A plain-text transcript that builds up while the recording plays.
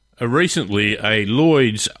Recently, a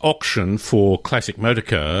Lloyds auction for classic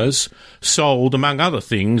motorcars sold, among other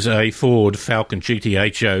things, a Ford Falcon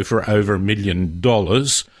GT HO for over $1 million.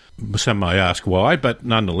 Some may ask why, but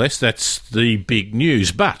nonetheless, that's the big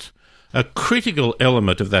news. But a critical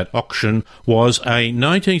element of that auction was a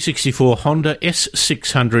 1964 Honda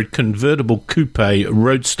S600 convertible coupe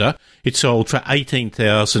roadster. It sold for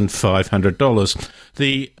 $18,500.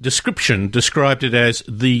 The description described it as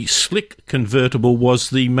the slick convertible was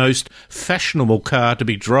the most fashionable car to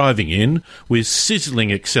be driving in, with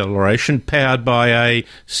sizzling acceleration powered by a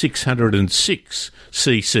 606cc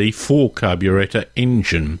 4-carburettor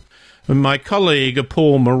engine. My colleague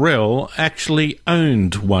Paul Murrell actually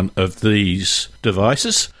owned one of these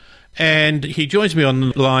devices, and he joins me on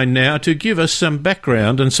the line now to give us some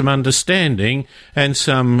background and some understanding and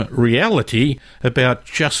some reality about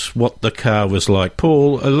just what the car was like.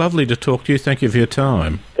 Paul, lovely to talk to you. Thank you for your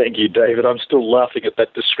time. Thank you, David. I'm still laughing at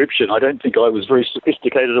that description. I don't think I was very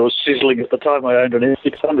sophisticated or sizzling at the time I owned an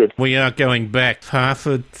S600. We are going back half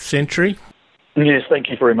a century. Yes, thank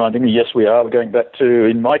you for reminding me. Yes, we are. We're going back to,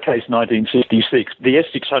 in my case, 1966. The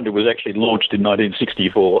S600 was actually launched in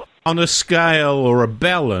 1964. On a scale or a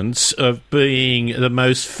balance of being the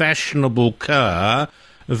most fashionable car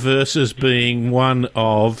versus being one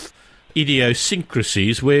of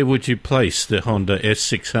idiosyncrasies, where would you place the Honda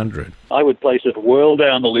S600? I would place it well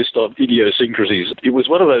down the list of idiosyncrasies. It was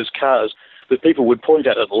one of those cars that people would point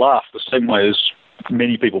at and laugh the same way as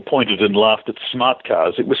many people pointed and laughed at smart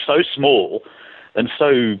cars. It was so small and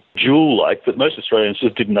so jewel-like that most Australians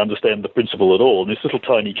just didn't understand the principle at all. And this little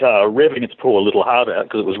tiny car, revving its poor little heart out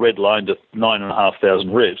because it was red-lined at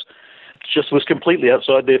 9,500 revs, just was completely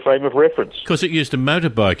outside their frame of reference. Because it used a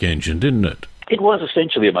motorbike engine, didn't it? It was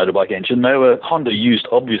essentially a motorbike engine. Honda used,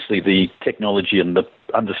 obviously, the technology and the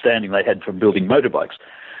understanding they had from building motorbikes.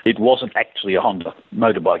 It wasn't actually a Honda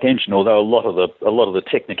motorbike engine, although a lot of the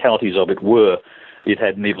technicalities of it were. It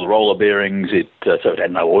had needle roller bearings, so it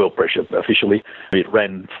had no oil pressure officially. It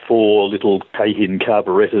ran 4 little K-hin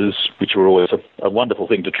carburettors, which were always a wonderful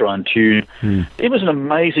thing to try and tune. It was an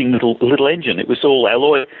amazing little engine. It was all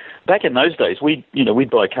alloy. Back in those days, we'd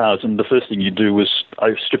buy cars, and the first thing you'd do was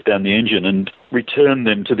strip down the engine and return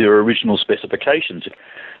them to their original specifications,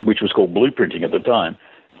 which was called blueprinting at the time.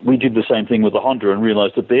 We did the same thing with the Honda and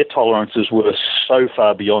realised that their tolerances were so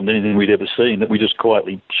far beyond anything we'd ever seen that we just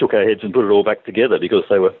quietly shook our heads and put it all back together because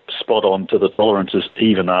they were spot on to the tolerances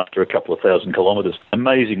even after a couple of thousand kilometres.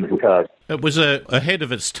 Amazing little car. It was ahead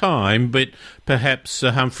of its time, but perhaps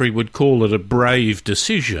Humphrey would call it a brave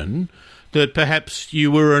decision, that perhaps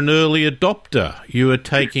you were an early adopter. You were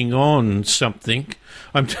taking on something.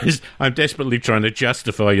 I'm desperately trying to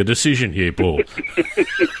justify your decision here, Paul.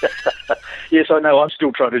 Yes, I know. I'm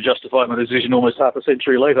still trying to justify my decision almost half a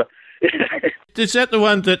century later. Is that the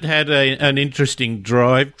one that had an interesting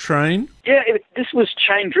drivetrain? Yeah, this was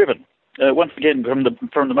chain-driven, once again,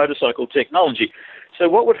 from the motorcycle technology. So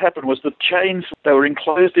what would happen was the chains, they were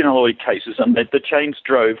enclosed in alloy cases, and the chains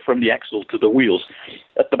drove from the axle to the wheels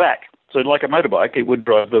at the back. So like a motorbike, it would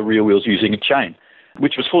drive the rear wheels using a chain,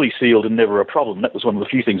 which was fully sealed and never a problem. That was one of the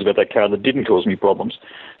few things about that car that didn't cause me problems.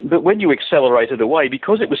 But when you accelerated away,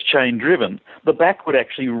 because it was chain-driven, the back would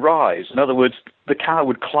actually rise. In other words, the car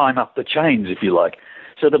would climb up the chains, if you like.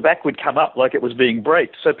 So the back would come up like it was being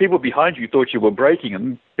braked. So people behind you thought you were braking.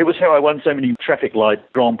 And it was how I won so many traffic light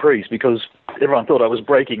Grand Prix, because everyone thought I was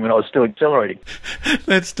braking when I was still accelerating.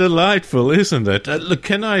 That's delightful, isn't it? Look,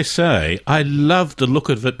 can I say, I love the look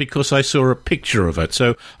of it because I saw a picture of it.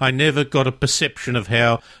 So I never got a perception of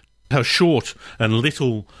how short and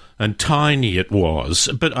little and tiny it was.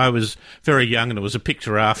 But I was very young and it was a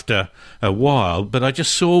picture after a while. But I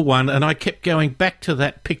just saw one and I kept going back to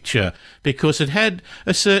that picture because it had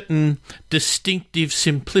a certain distinctive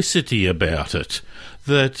simplicity about it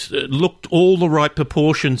that looked all the right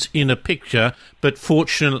proportions in a picture, but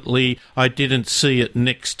fortunately I didn't see it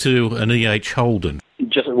next to an E.H. Holden.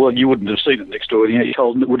 Well, you wouldn't have seen it next to an E.H.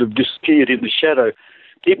 Holden. It would have disappeared in the shadow.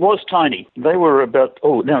 It was tiny. They were it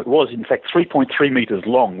was in fact 3.3 metres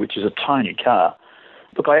long, which is a tiny car.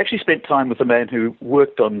 Look, I actually spent time with a man who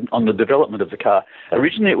worked on the development of the car.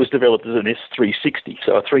 Originally it was developed as an S360,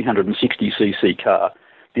 so a 360cc car.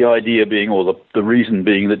 The idea being, or the reason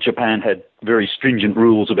being, that Japan had very stringent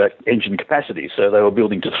rules about engine capacity, so they were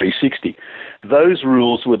building to 360. Those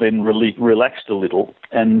rules were then relaxed a little,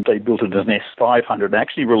 and they built it as an S500 and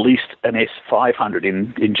actually released an S500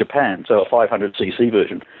 in Japan, so a 500cc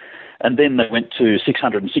version. And then they went to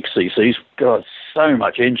 606cc's. God, so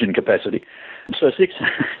much engine capacity. So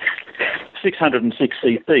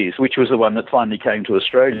 606cc's, which was the one that finally came to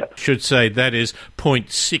Australia. Should say that is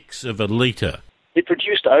 0.6 of a litre. It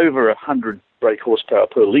produced over 100 brake horsepower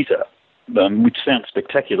per litre, which sounds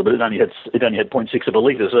spectacular, but it only had 0.6 of a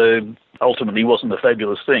litre, so ultimately wasn't a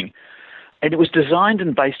fabulous thing. And it was designed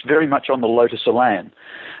and based very much on the Lotus Elan,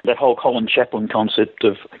 that whole Colin Chapman concept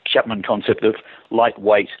of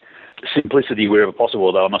lightweight simplicity wherever possible,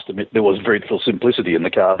 although I must admit there was very little simplicity in the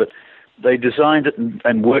car. But they designed it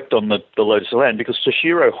and worked on the Lotus Elan because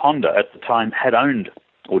Toshiro Honda at the time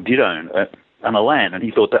did own an Elan, and he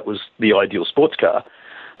thought that was the ideal sports car.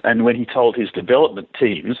 And when he told his development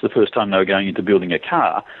teams, the first time they were going into building a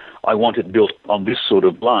car, I want it built on this sort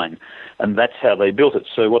of line. And that's how they built it.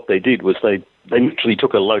 So what they did was they literally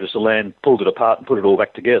took a Lotus Elan, pulled it apart and put it all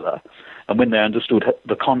back together. And when they understood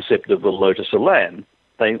the concept of the Lotus Elan,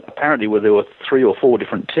 there were 3 or 4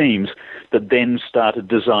 different teams that then started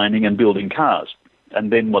designing and building cars.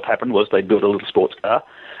 And then what happened was they built a little sports car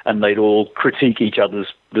and they'd all critique each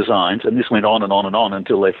other's designs. And this went on and on and on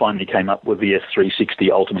until they finally came up with the S360,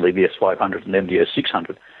 ultimately the S500 and then the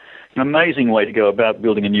S600. An amazing way to go about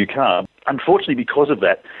building a new car. Unfortunately, because of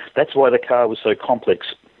that, that's why the car was so complex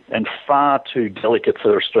and far too delicate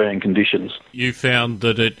for Australian conditions. You found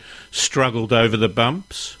that it struggled over the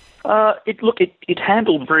bumps? It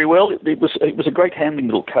handled very well. It was a great handling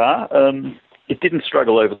little car. It didn't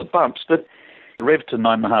struggle over the bumps, but it revved to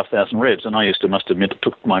 9,500 revs, and I must admit, it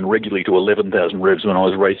took mine regularly to 11,000 revs when I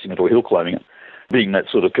was racing it or hill climbing it, being that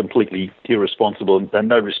sort of completely irresponsible and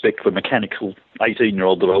no respect for mechanical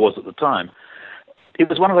 18-year-old that I was at the time. It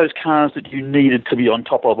was one of those cars that you needed to be on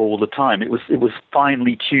top of all the time. It was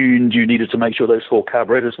finely tuned. You needed to make sure those 4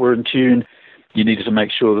 carburettors were in tune. You needed to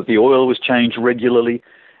make sure that the oil was changed regularly.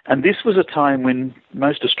 And this was a time when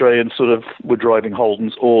most Australians sort of were driving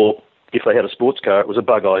Holdens, or if they had a sports car, it was a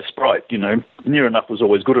bug-eye Sprite. Near enough was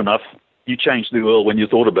always good enough. You changed the oil when you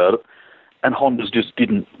thought about it. And Hondas just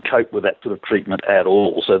didn't cope with that sort of treatment at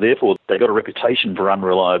all. So therefore, they got a reputation for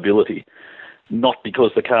unreliability, not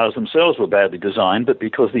because the cars themselves were badly designed, but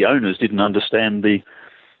because the owners didn't understand the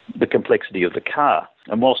complexity of the car.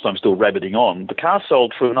 And whilst I'm still rabbiting on, the car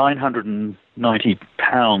sold for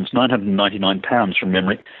 £999 from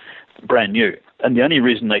memory, brand new. And the only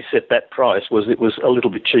reason they set that price was it was a little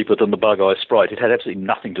bit cheaper than the bug-eye Sprite. It had absolutely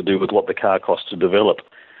nothing to do with what the car cost to develop.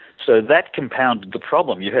 So that compounded the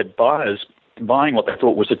problem. You had buyers buying what they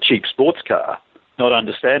thought was a cheap sports car, not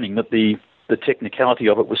understanding that the technicality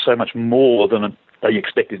of it was so much more than they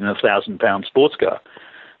expected in a £1,000 sports car,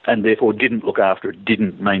 and therefore didn't look after it,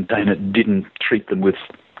 didn't maintain it, didn't treat them with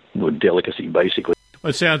delicacy, basically. Well,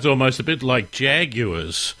 it sounds almost a bit like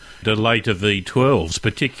Jaguars, the later V12s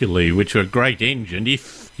particularly, which are a great engine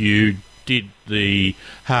if you did the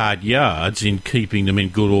hard yards in keeping them in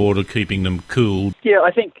good order, keeping them cool. Yeah, I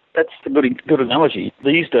think that's a good analogy.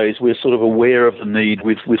 These days we're sort of aware of the need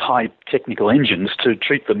with high technical engines to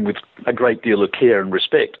treat them with a great deal of care and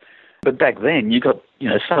respect. But back then you got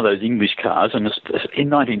some of those English cars, and in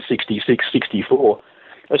 1966, 64,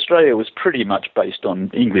 Australia was pretty much based on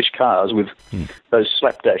English cars with those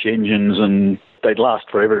slapdash engines, and they'd last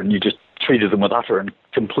forever and you just treated them with utter and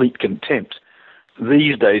complete contempt.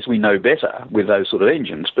 These days we know better with those sort of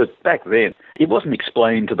engines, but back then it wasn't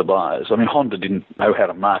explained to the buyers. I mean, Honda didn't know how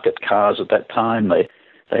to market cars at that time. They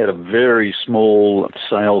had a very small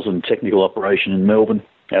sales and technical operation in Melbourne,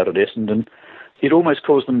 out at Essendon. It almost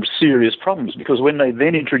caused them serious problems because when they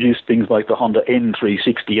then introduced things like the Honda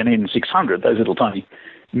N360 and N600, those little tiny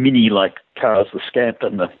mini-like cars, the Scamp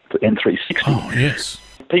and the N360. Oh, yes.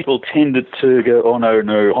 People tended to go, oh,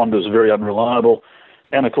 no, Honda's very unreliable.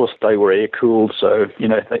 And, of course, they were air-cooled, so,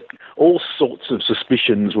 all sorts of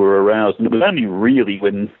suspicions were aroused. And it was only really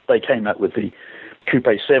when they came up with the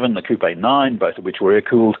Coupe 7, the Coupe 9, both of which were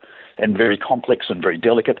air-cooled and very complex and very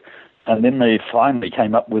delicate. And then they finally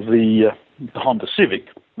came up with the Honda Civic,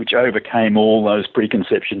 which overcame all those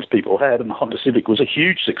preconceptions people had, and the Honda Civic was a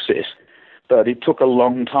huge success. But it took a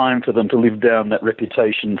long time for them to live down that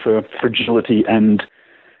reputation for fragility and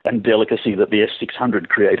delicacy that the S600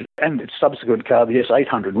 created, and its subsequent car, the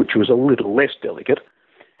S800, which was a little less delicate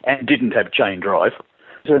and didn't have chain drive.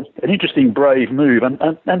 So an interesting, brave move,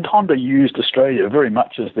 and Honda used Australia very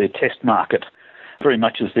much as their test market, very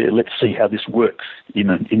much as their let's see how this works in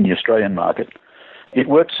the Australian market. It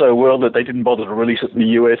worked so well that they didn't bother to release it in the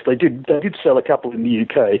US. They did sell a couple in the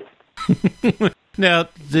UK. Now,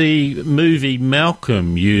 the movie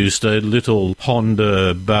Malcolm used a little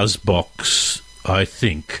Honda buzz box, I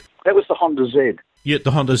think. That was the Honda Z. Yeah,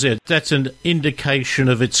 the Honda Z. That's an indication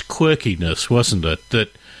of its quirkiness, wasn't it?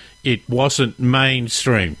 That it wasn't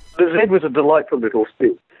mainstream. The Z was a delightful little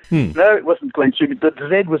stick. No, it wasn't mainstream. The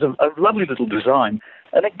Z was a lovely little design,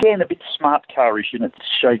 and again, a bit smart carish in its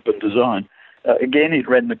shape and design. Again, it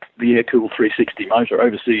ran the air-cooled 360 motor.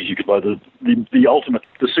 Overseas, you could buy the ultimate,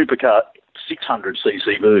 the supercar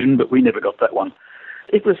 600cc version, but we never got that one.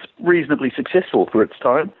 It was reasonably successful for its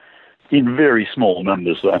time, in very small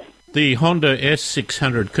numbers, though. The Honda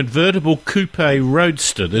S600 convertible coupe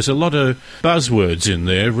roadster. There's a lot of buzzwords in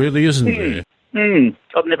there, really, isn't there?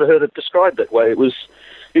 I've never heard it described that way. It was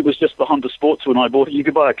just the Honda Sports when I bought it. You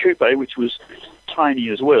could buy a coupe, which was tiny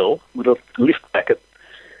as well, with a liftback.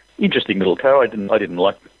 Interesting little car. I didn't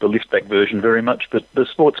like the liftback version very much, but the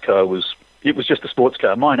sports car was just a sports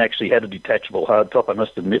car. Mine actually had a detachable hardtop, I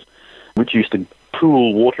must admit, which used to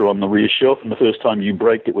pool water on the rear shelf, and the first time you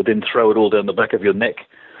braked, it would then throw it all down the back of your neck.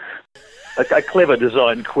 A clever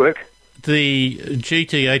design quirk. The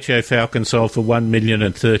GT HO Falcon sold for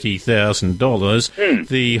 $1,030,000.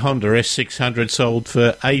 The Honda S600 sold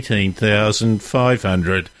for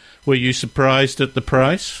 $18,500. Were you surprised at the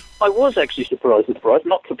price? I was actually surprised at the price,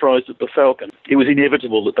 not surprised at the Falcon. It was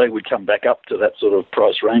inevitable that they would come back up to that sort of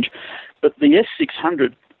price range. But the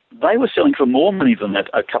S600, they were selling for more money than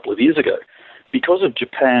that a couple of years ago. Because of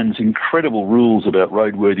Japan's incredible rules about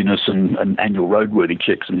roadworthiness and annual roadworthy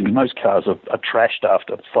checks, and most cars are trashed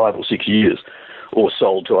after 5 or 6 years or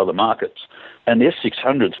sold to other markets. And the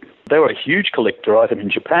S600s, they were a huge collector item in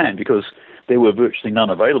Japan because there were virtually none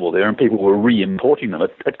available there, and people were re-importing them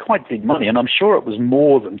at quite big money. And I'm sure it was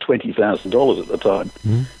more than $20,000 at the time.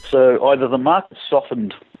 So either the market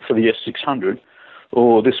softened for the S600,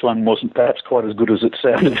 or this one wasn't perhaps quite as good as it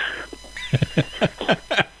sounded.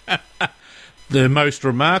 The most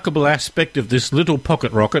remarkable aspect of this little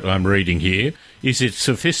pocket rocket I'm reading here is its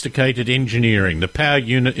sophisticated engineering. The power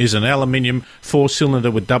unit is an aluminium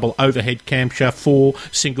 4-cylinder with double overhead camshaft, 4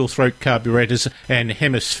 single-throat carburettors and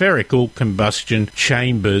hemispherical combustion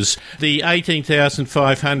chambers. The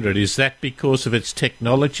 18,500, is that because of its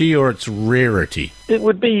technology or its rarity? It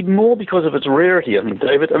would be more because of its rarity, I think,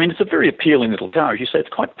 David. I mean, it's a very appealing little car. As you say, it's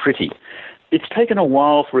quite pretty. It's taken a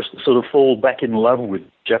while for us to sort of fall back in love with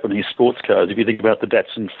Japanese sports cars. If you think about the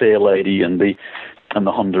Datsun Fairlady and the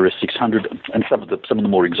Honda S600 and some of the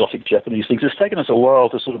more exotic Japanese things, it's taken us a while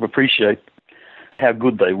to sort of appreciate how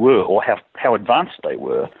good they were or how advanced they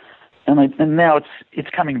were. And now it's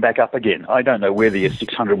coming back up again. I don't know where the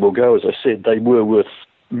S600 will go. As I said, they were worth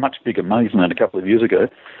much bigger money than that a couple of years ago.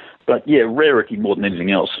 But yeah, rarity more than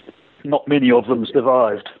anything else. Not many of them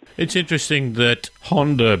survived. It's interesting that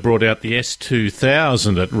Honda brought out the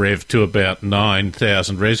S2000 at rev to about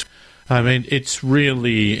 9,000 revs. I mean, it's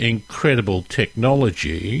really incredible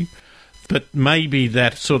technology, but maybe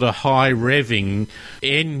that sort of high revving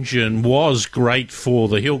engine was great for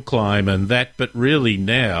the hill climb and that, but really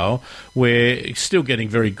now we're still getting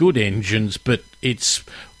very good engines, but it's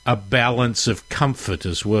a balance of comfort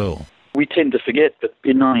as well. We tend to forget that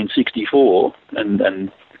in 1964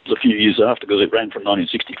 and a few years after, because it ran from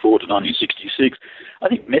 1964 to 1966, I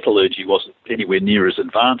think metallurgy wasn't anywhere near as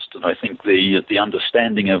advanced, and I think the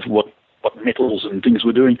understanding of what metals and things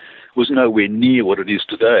were doing was nowhere near what it is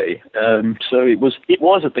today. So it was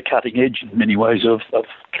at the cutting edge in many ways of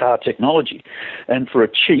car technology, and for a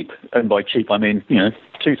cheap, and by cheap I mean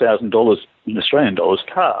 $2,000 in Australian dollars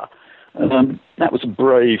car, that was a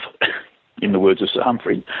brave. In the words of Sir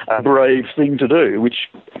Humphrey, a brave thing to do, which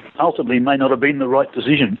ultimately may not have been the right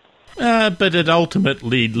decision. But it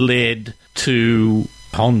ultimately led to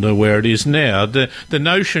Honda where it is now. The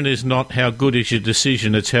notion is not how good is your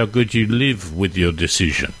decision, it's how good you live with your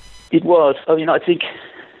decision. It was. I mean, I think,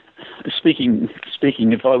 speaking,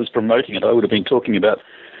 if I was promoting it, I would have been talking about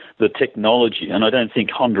the technology, and I don't think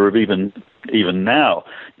Honda have even now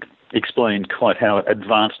explained quite how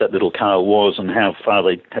advanced that little car was and how far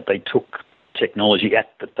they took technology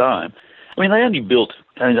at the time. I mean, they only built,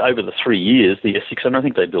 over the 3 years, the S600, I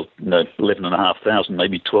think they built 11,500,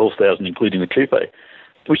 maybe 12,000, including the coupe,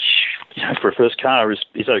 which, for a first car is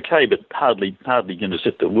okay, but hardly going to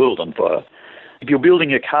set the world on fire. If you're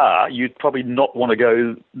building a car, you'd probably not want to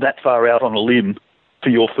go that far out on a limb for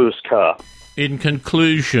your first car. In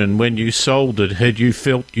conclusion, when you sold it, had you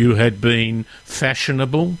felt you had been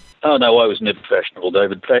fashionable? Oh, no, I was never fashionable,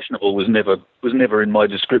 David. Fashionable was never in my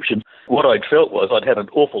description. What I'd felt was I'd had an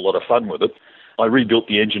awful lot of fun with it. I rebuilt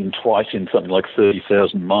the engine twice in something like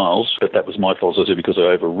 30,000 miles, but that was my fault, as I said, because I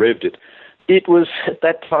over-revved it. It was, at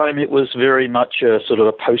that time, it was very much a sort of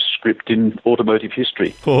a postscript in automotive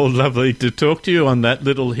history. Paul, lovely to talk to you on that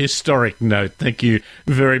little historic note. Thank you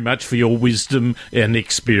very much for your wisdom and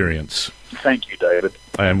experience. Thank you, David.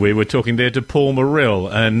 And we were talking there to Paul Murrell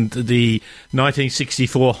and the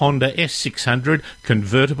 1964 Honda S600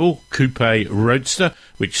 convertible coupe roadster,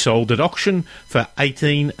 which sold at auction for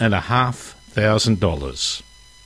 $18,500.